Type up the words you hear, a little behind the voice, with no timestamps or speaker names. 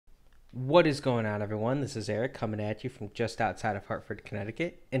What is going on, everyone? This is Eric coming at you from just outside of Hartford,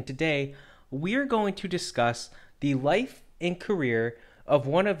 Connecticut. And today we are going to discuss the life and career of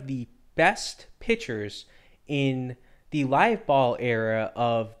one of the best pitchers in the live ball era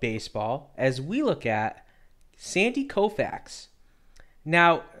of baseball as we look at Sandy Koufax.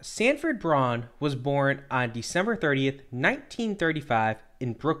 Now, Sanford Braun was born on December 30th, 1935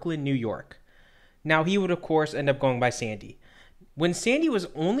 in Brooklyn, New York. Now, he would, of course, end up going by Sandy. When Sandy was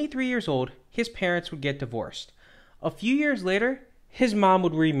only 3 years old, his parents would get divorced. A few years later, his mom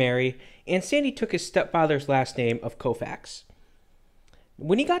would remarry, and Sandy took his stepfather's last name of Koufax.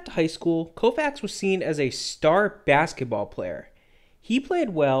 When he got to high school, Koufax was seen as a star basketball player. He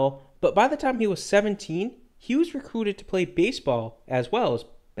played well, but by the time he was 17, he was recruited to play baseball as well as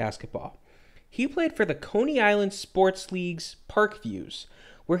basketball. He played for the Coney Island Sports League's Parkviews,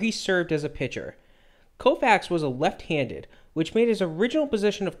 where he served as a pitcher. Koufax was a left-handed, which made his original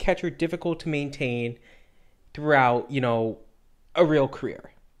position of catcher difficult to maintain throughout, a real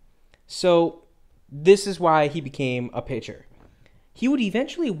career. So this is why he became a pitcher. He would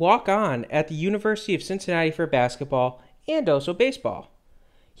eventually walk on at the University of Cincinnati for basketball and also baseball.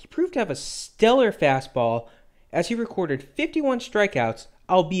 He proved to have a stellar fastball as he recorded 51 strikeouts,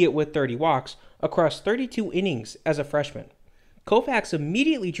 albeit with 30 walks, across 32 innings as a freshman. Koufax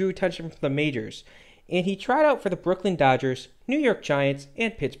immediately drew attention from the majors, and he tried out for the Brooklyn Dodgers, New York Giants,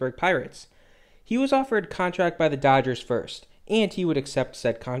 and Pittsburgh Pirates. He was offered a contract by the Dodgers first, and he would accept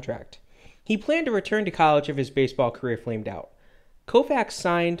said contract. He planned to return to college if his baseball career flamed out. Koufax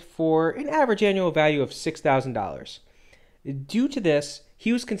signed for an average annual value of $6,000. Due to this,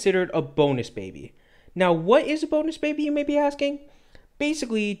 he was considered a bonus baby. Now, what is a bonus baby, you may be asking?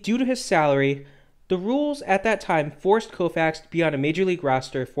 Basically, due to his salary, the rules at that time forced Koufax to be on a major league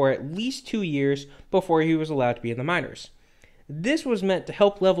roster for at least 2 years before he was allowed to be in the minors. This was meant to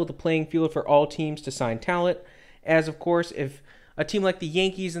help level the playing field for all teams to sign talent, as of course, if a team like the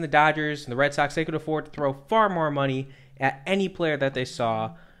Yankees and the Dodgers and the Red Sox, they could afford to throw far more money at any player that they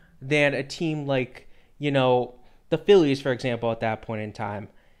saw than a team like, the Phillies, for example, at that point in time,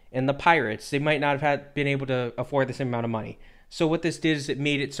 and the Pirates. They might not have been able to afford the same amount of money. So what this did is it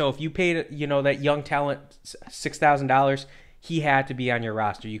made it so if you paid, that young talent $6,000, he had to be on your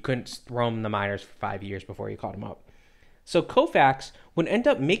roster. You couldn't throw him in the minors for 5 years before you called him up. So Koufax would end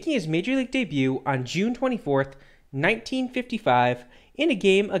up making his major league debut on June 24th, 1955, in a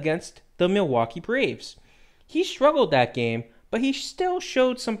game against the Milwaukee Braves. He struggled that game, but he still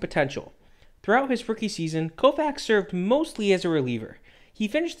showed some potential. Throughout his rookie season, Koufax served mostly as a reliever. He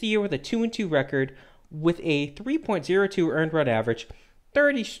finished the year with a 2-2 record with a 3.02 earned run average,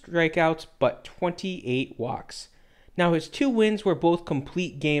 30 strikeouts, but 28 walks. Now, his 2 wins were both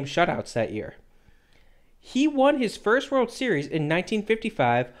complete game shutouts that year. He won his first World Series in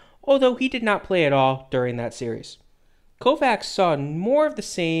 1955, although he did not play at all during that series. Koufax saw more of the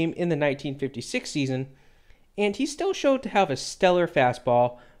same in the 1956 season, and he still showed to have a stellar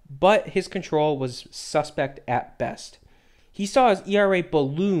fastball, but his control was suspect at best. He saw his ERA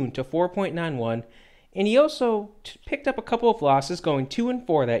balloon to 4.91, and he also picked up a couple of losses, going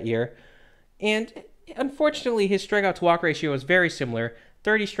 2-4 that year. And unfortunately, his strikeout to walk ratio was very similar,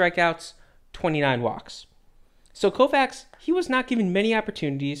 30 strikeouts, 29 walks. So Koufax, he was not given many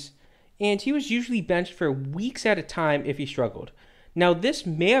opportunities, and he was usually benched for weeks at a time if he struggled. Now, this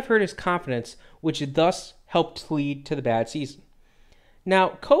may have hurt his confidence, which thus helped lead to the bad season.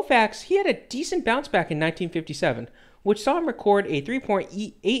 Now, Koufax, he had a decent bounce back in 1957, which saw him record a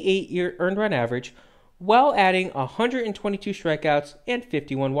 3.88 earned run average while adding 122 strikeouts and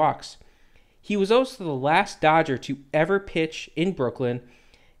 51 walks. He was also the last Dodger to ever pitch in Brooklyn,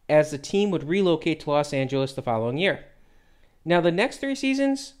 as the team would relocate to Los Angeles the following year. Now, the next 3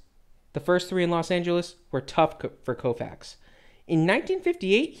 seasons, the first 3 in Los Angeles, were tough for Koufax. In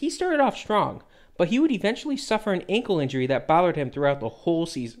 1958, he started off strong, but he would eventually suffer an ankle injury that bothered him throughout the whole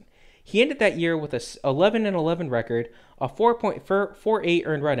season. He ended that year with a 11-11 record, a 4.48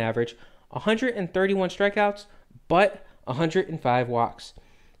 earned run average, 131 strikeouts, but 105 walks.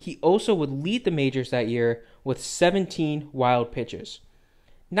 He also would lead the majors that year with 17 wild pitches.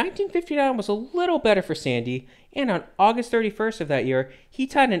 1959 was a little better for Sandy, and on August 31st of that year, he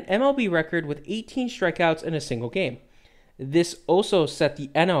tied an MLB record with 18 strikeouts in a single game. This also set the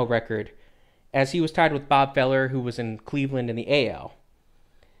NL record, as he was tied with Bob Feller, who was in Cleveland in the AL.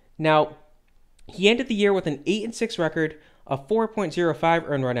 Now, he ended the year with an 8-6 record, a 4.05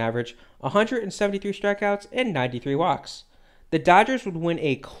 earned run average, 173 strikeouts, and 93 walks. The Dodgers would win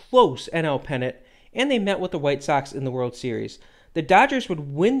a close NL pennant, and they met with the White Sox in the World Series. The Dodgers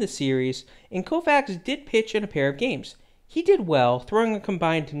would win the series, and Koufax did pitch in a pair of games. He did well, throwing a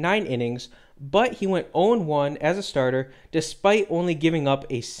combined 9 innings, but he went 0-1 as a starter despite only giving up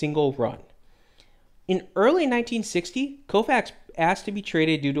a single run. In early 1960, Koufax asked to be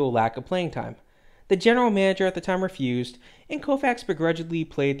traded due to a lack of playing time. The general manager at the time refused, and Koufax begrudgingly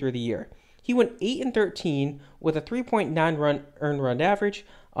played through the year. He went 8-13 with a 3.9 earned run average,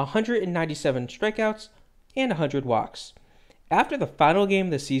 197 strikeouts, and 100 walks. After the final game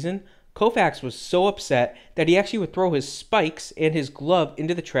of the season, Koufax was so upset that he actually would throw his spikes and his glove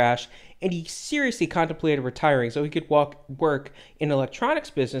into the trash, and he seriously contemplated retiring so he could work in an electronics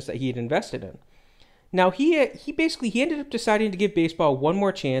business that he had invested in. Now, he ended up deciding to give baseball one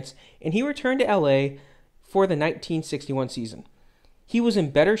more chance, and he returned to LA for the 1961 season. He was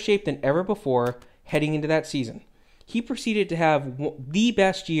in better shape than ever before heading into that season. He proceeded to have the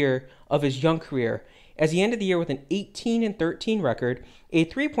best year of his young career, as he ended the year with an 18-13 record, a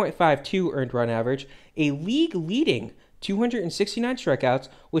 3.52 earned run average, a league-leading 269 strikeouts,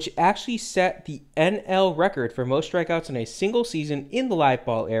 which actually set the NL record for most strikeouts in a single season in the live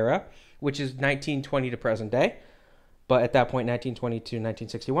ball era, which is 1920 to present day, but at that point, 1920 to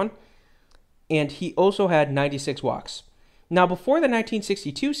 1961. And he also had 96 walks. Now, before the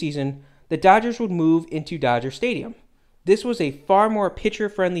 1962 season, the Dodgers would move into Dodger Stadium. This was a far more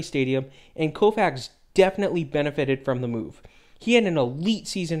pitcher-friendly stadium, and Koufax definitely benefited from the move. He had an elite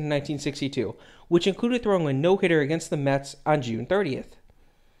season in 1962, which included throwing a no-hitter against the Mets on June 30th.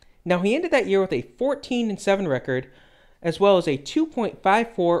 Now, he ended that year with a 14-7 record, as well as a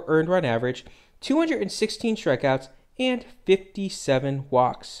 2.54 earned run average, 216 strikeouts, and 57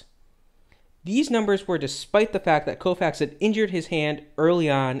 walks. These numbers were despite the fact that Koufax had injured his hand early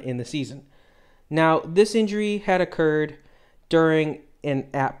on in the season. Now, this injury had occurred during an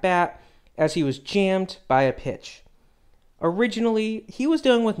at-bat as he was jammed by a pitch. Originally, he was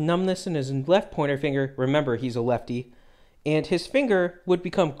dealing with numbness in his left pointer finger, remember he's a lefty, and his finger would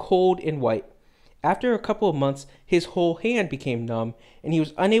become cold and white. After a couple of months, his whole hand became numb, and he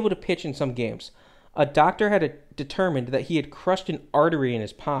was unable to pitch in some games. A doctor had determined that he had crushed an artery in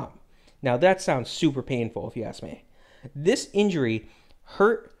his palm. Now, that sounds super painful, if you ask me. This injury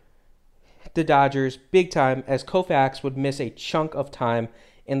hurt the Dodgers big time, as Koufax would miss a chunk of time,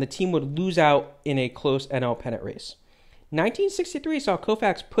 and the team would lose out in a close NL pennant race. 1963 saw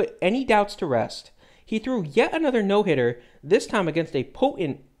Koufax put any doubts to rest. He threw yet another no-hitter, this time against a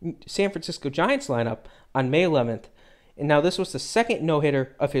potent San Francisco Giants lineup on May 11th, and now this was the second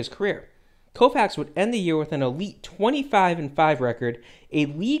no-hitter of his career. Koufax would end the year with an elite 25-5 record, a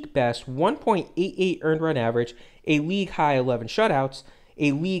league-best 1.88 earned run average, a league-high 11 shutouts,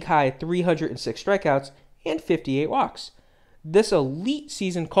 a league-high 306 strikeouts, and 58 walks. This elite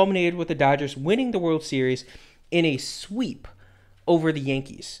season culminated with the Dodgers winning the World Series in a sweep over the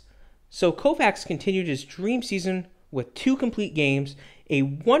Yankees. So Koufax continued his dream season with 2 complete games, a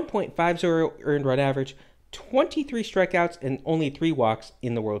 1.50 earned run average, 23 strikeouts, and only 3 walks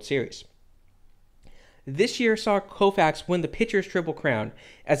in the World Series. This year saw Koufax win the pitcher's triple crown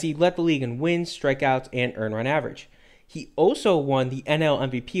as he led the league in wins, strikeouts, and earned run average. He also won the NL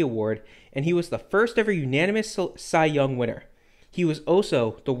MVP award, and he was the first ever unanimous Cy Young winner. He was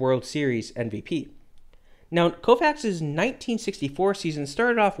also the World Series MVP. Now, Koufax's 1964 season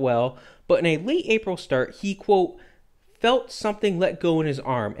started off well, but in a late April start, he, quote, felt something let go in his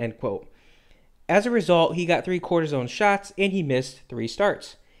arm, end quote. As a result, he got 3 cortisone shots, and he missed 3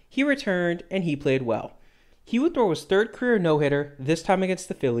 starts. He returned, and he played well. He would throw his 3rd career no-hitter, this time against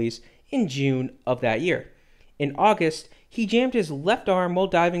the Phillies, in June of that year. In August, he jammed his left arm while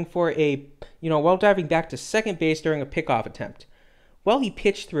diving back to second base during a pickoff attempt. While he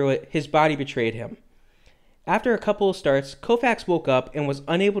pitched through it, his body betrayed him. After a couple of starts, Koufax woke up and was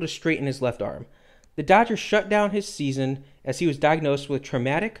unable to straighten his left arm. The Dodgers shut down his season as he was diagnosed with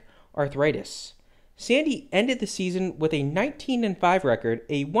traumatic arthritis. Sandy ended the season with a 19-5 record,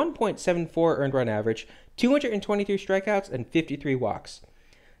 a 1.74 earned run average, 223 strikeouts, and 53 walks.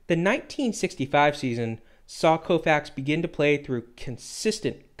 The 1965 season saw Koufax begin to play through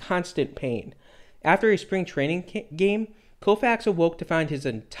constant pain. After a spring training game, Koufax awoke to find his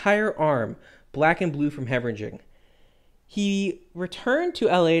entire arm black and blue from hemorrhaging. He returned to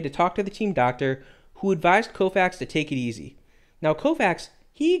LA to talk to the team doctor, who advised Koufax to take it easy. Now, Koufax,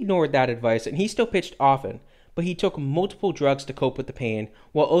 he ignored that advice, and he still pitched often, but he took multiple drugs to cope with the pain,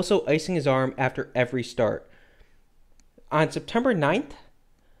 while also icing his arm after every start. On September 9th,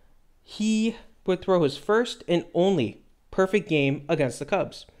 he would throw his first and only perfect game against the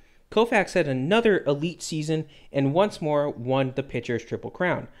Cubs. Koufax had another elite season and once more won the pitcher's triple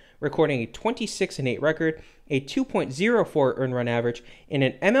crown, recording a 26-8 record, a 2.04 earned run average, and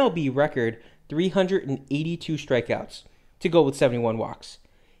an MLB record 382 strikeouts. to go with 71 walks.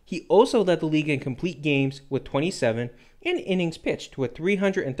 He also led the league in complete games with 27 and innings pitched with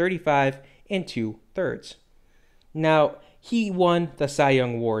 335 and 2/3. Now, he won the Cy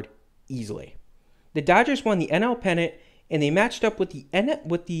Young Award easily. The Dodgers won the NL pennant, and they matched up with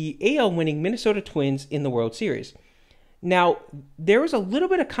the AL winning Minnesota Twins in the World Series. Now, there was a little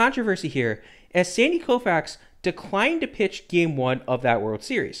bit of controversy here as Sandy Koufax declined to pitch Game 1 of that World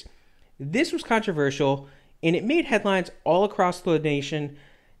Series. This was controversial, and it made headlines all across the nation,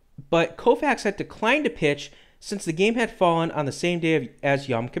 but Koufax had declined to pitch since the game had fallen on the same day as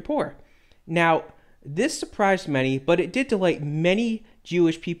Yom Kippur. Now, this surprised many, but it did delight many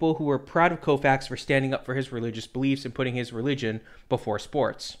Jewish people who were proud of Koufax for standing up for his religious beliefs and putting his religion before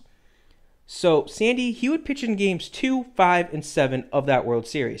sports. So, Sandy, he would pitch in games 2, 5, and 7 of that World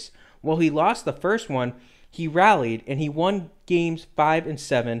Series. While he lost the first one, he rallied and he won games 5 and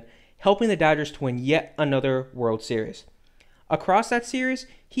 7, helping the Dodgers to win yet another World Series. Across that series,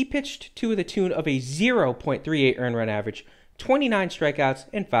 he pitched to the tune of a 0.38 earned run average, 29 strikeouts,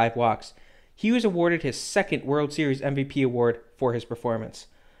 and 5 walks. He was awarded his second World Series MVP award for his performance.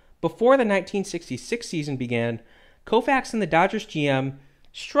 Before the 1966 season began, Koufax and the Dodgers GM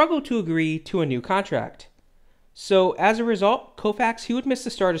struggled to agree to a new contract. So as a result, Koufax, he would miss the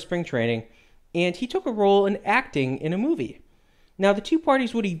start of spring training, and he took a role in acting in a movie. Now, the two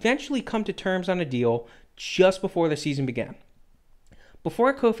parties would eventually come to terms on a deal just before the season began.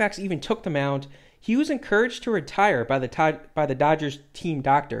 Before Koufax even took the mound, he was encouraged to retire by the Dodgers team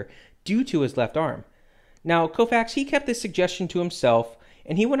doctor due to his left arm. Now, Koufax, he kept this suggestion to himself,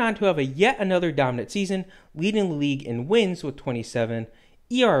 and he went on to have yet another dominant season, leading the league in wins with 27,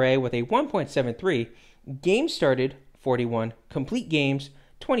 ERA with a 1.73, games started 41, complete games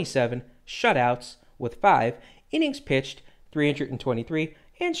 27, shutouts with 5, innings pitched 323,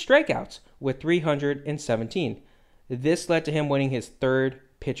 and strikeouts with 317. This led to him winning his third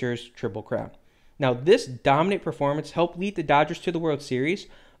pitcher's triple crown. Now, this dominant performance helped lead the Dodgers to the World Series,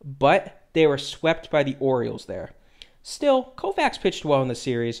 but they were swept by the Orioles there. Still, Koufax pitched well in the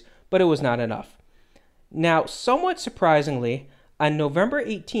series, but it was not enough. Now, somewhat surprisingly, on November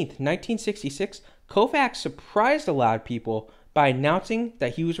 18th, 1966, Koufax surprised a lot of people by announcing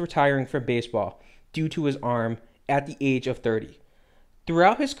that he was retiring from baseball due to his arm at the age of 30.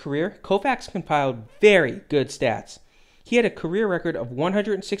 Throughout his career, Koufax compiled very good stats. He had a career record of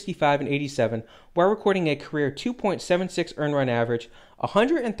 165 and 87 while recording a career 2.76 earned run average,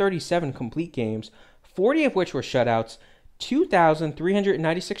 137 complete games, 40 of which were shutouts,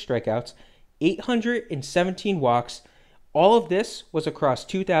 2,396 strikeouts, 817 walks. All of this was across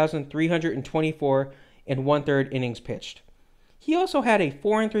 2,324 and 1/3 innings pitched. He also had a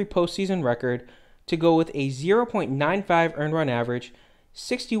 4-3 postseason record to go with a 0.95 earned run average,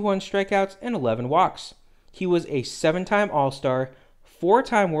 61 strikeouts, and 11 walks. He was a 7-time All-Star,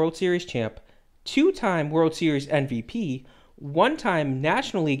 4-time World Series champ, 2-time World Series MVP, 1-time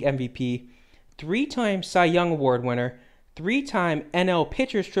National League MVP, 3-time Cy Young Award winner, 3-time NL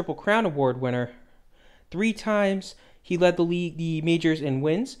Pitchers Triple Crown Award winner, 3 times he led the majors in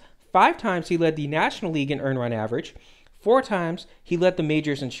wins, 5 times he led the National League in earned run average, 4 times he led the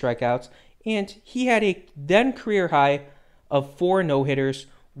majors in strikeouts, and he had a then career high of 4 no-hitters,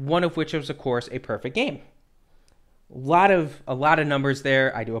 one of which was, of course, a perfect game. A lot of numbers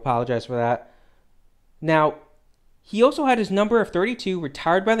there. I do apologize for that. Now, he also had his number of 32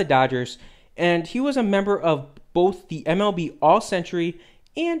 retired by the Dodgers, and he was a member of both the MLB All-Century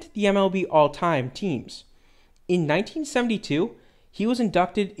and the MLB All-Time teams. In 1972, he was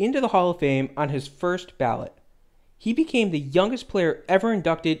inducted into the Hall of Fame on his first ballot. He became the youngest player ever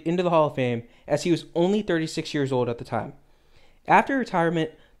inducted into the Hall of Fame, as he was only 36 years old at the time. After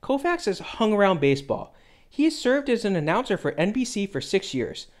retirement, Koufax has hung around baseball. He has served as an announcer for NBC for 6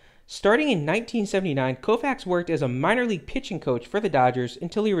 years. Starting in 1979, Koufax worked as a minor league pitching coach for the Dodgers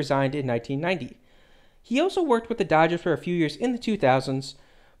until he resigned in 1990. He also worked with the Dodgers for a few years in the 2000s,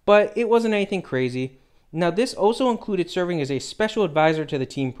 but it wasn't anything crazy. Now, this also included serving as a special advisor to the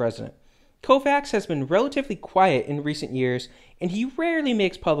team president. Koufax has been relatively quiet in recent years, and he rarely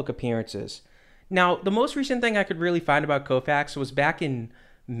makes public appearances. Now, the most recent thing I could really find about Koufax was back in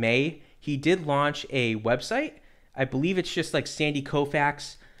May. He did launch a website. I believe it's just like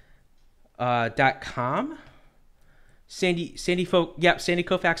SandyKoufax.com.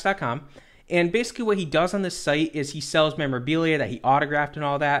 SandyKoufax.com. And basically what he does on this site is he sells memorabilia that he autographed and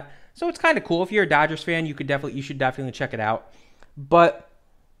all that. So it's kind of cool. If you're a Dodgers fan, you should definitely check it out. But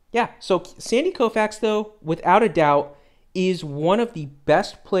yeah, so Sandy Koufax, though, without a doubt, is one of the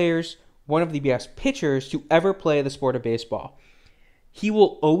best players, one of the best pitchers to ever play the sport of baseball. He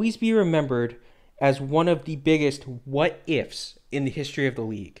will always be remembered as one of the biggest what ifs in the history of the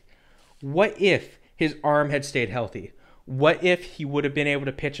league. What if his arm had stayed healthy? What if he would have been able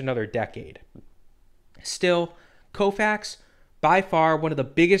to pitch another decade? Still, Koufax, by far one of the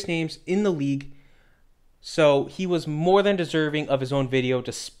biggest names in the league, so he was more than deserving of his own video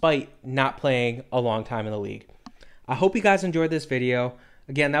despite not playing a long time in the league. I hope you guys enjoyed this video.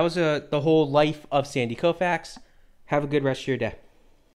 Again, that was the whole life of Sandy Koufax. Have a good rest of your day.